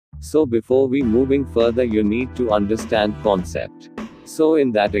So before we moving further, you need to understand concept. So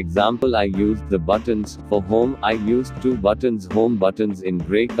in that example I used the buttons. For home, I used two buttons, home buttons in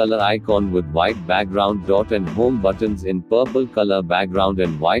gray color icon with white background dot and home buttons in purple color background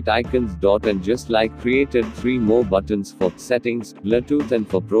and white icons dot, and just like created three more buttons for settings, Bluetooth and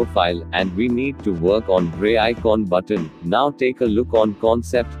for profile, and we need to work on gray icon button. Now take a look on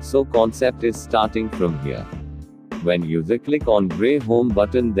concept. So concept is starting from here. When user click on gray home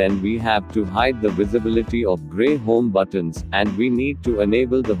button, then we have to hide the visibility of gray home buttons, and we need to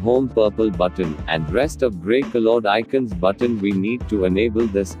enable the home purple button, and rest of gray colored icons button we need to enable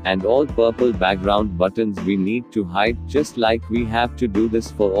this, and all purple background buttons we need to hide, just like we have to do this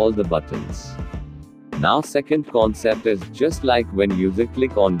for all the buttons. Now second concept is just like when user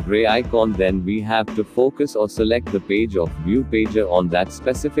click on gray icon, then we have to focus or select the page of view pager on that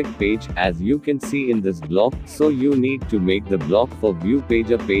specific page, as you can see in this block. So you need to make the block for view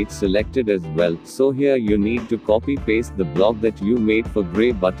pager page selected as well. So here you need to copy paste the block that you made for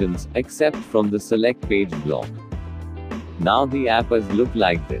gray buttons, except from the select page block. Now the app has look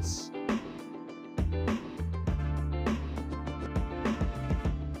like this.